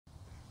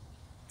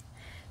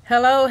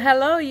Hello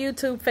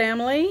YouTube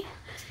family.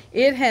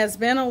 It has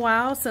been a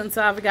while since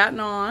I've gotten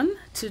on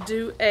to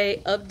do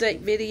a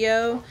update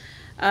video.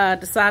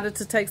 Decided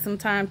to take some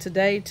time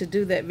today to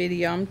do that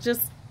video. I'm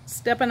just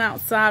stepping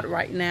outside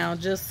right now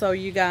just so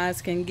you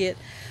guys can get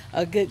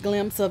a good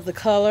glimpse of the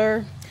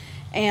color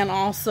and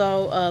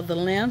also the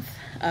length.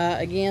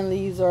 Again,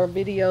 these are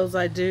videos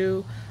I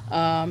do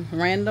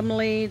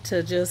randomly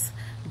to just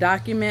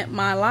document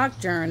my lock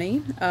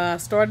journey.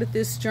 Started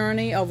this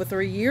journey over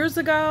 3 years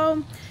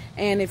ago,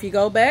 and if you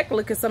go back,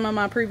 look at some of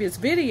my previous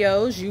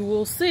videos, you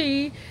will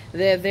see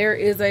that there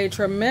is a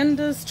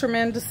tremendous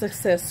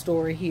success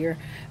story here.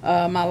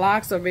 My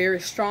locks are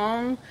very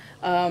strong.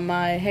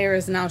 My hair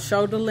is now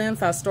shoulder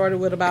length. I started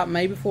with about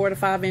maybe 4 to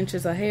 5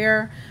 inches of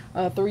hair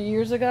 3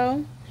 years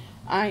ago.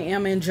 I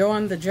am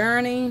enjoying the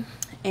journey,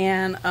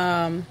 and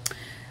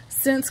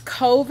since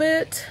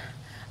COVID,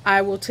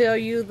 I will tell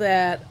you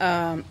that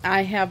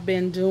I have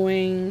been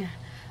doing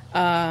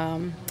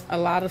a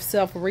lot of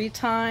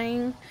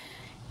self-retying,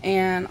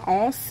 and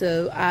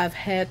also I've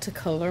had to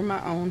color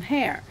my own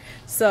hair.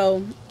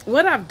 So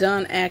what I've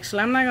done,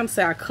 actually, I'm not going to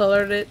say I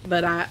colored it,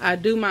 but I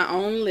do my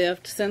own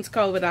lift. Since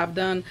COVID, I've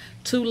done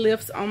 2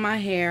 lifts on my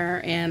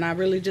hair, and I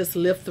really just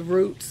lift the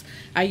roots.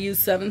 I use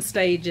 7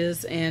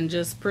 stages and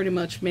just pretty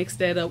much mix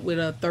that up with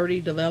a 30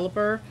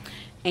 developer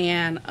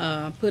and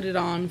put it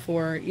on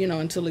for, you know,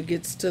 until it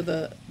gets to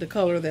the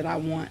color that I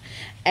want.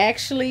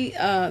 Actually,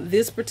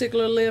 this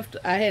particular lift,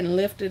 I hadn't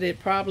lifted it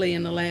probably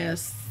in the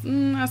last,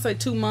 I'd say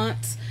 2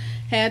 months.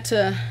 Had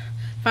to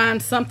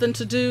find something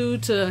to do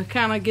to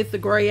kind of get the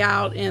gray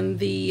out and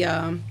the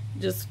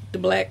just the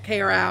black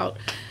hair out,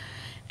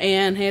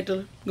 and had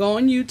to go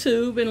on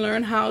YouTube and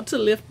learn how to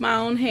lift my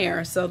own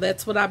hair. So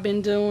that's what I've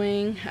been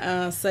doing,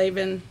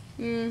 saving,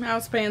 I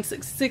was paying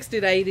 $60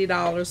 to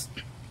 $80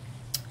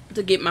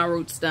 to get my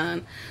roots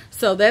done.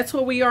 So that's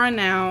where we are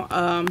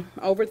now.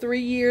 Over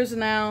 3 years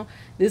now.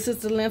 This is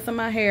the length of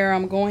my hair.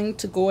 I'm going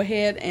to go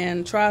ahead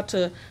and try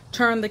to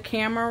turn the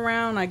camera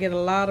around. I get a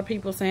lot of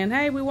people saying,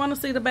 hey, we want to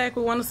see the back,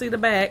 we want to see the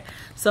back.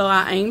 So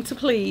I aim to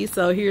please.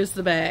 So here's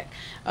the back.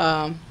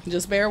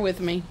 Just bear with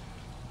me.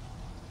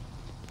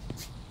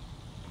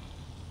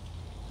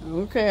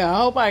 Okay, I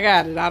hope I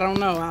got it. I don't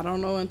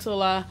know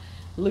until I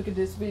look at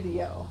this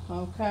video.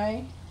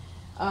 Okay.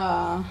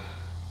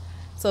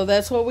 So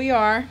that's where we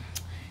are,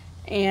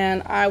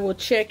 and I will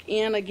check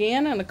in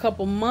again in a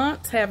couple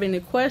months. Have any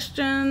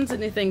questions,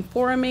 anything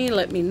for me,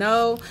 let me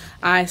know.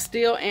 I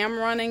still am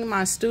running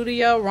my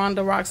studio,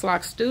 Rhonda Rocks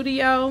Lock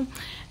Studio,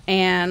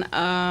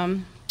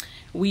 and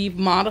we've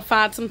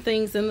modified some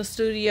things in the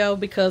studio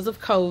because of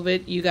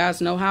COVID. You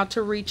guys know how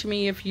to reach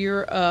me if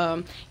you're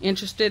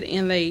interested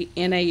in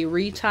a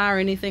retie or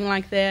anything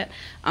like that.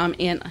 I'm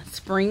in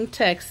Spring,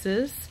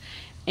 Texas,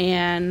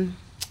 and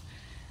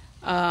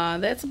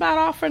that's about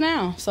all for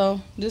now.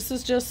 So this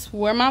is just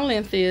where my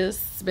length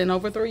is. It's been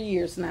over 3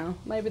 years now,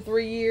 maybe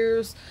 3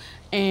 years,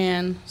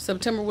 and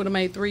September would have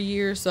made 3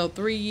 years. So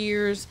 3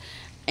 years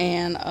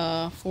and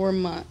 4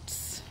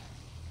 months.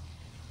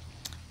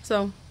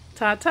 So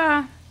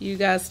ta-ta. You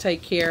guys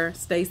take care.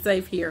 Stay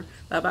safe here.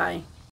 Bye-bye.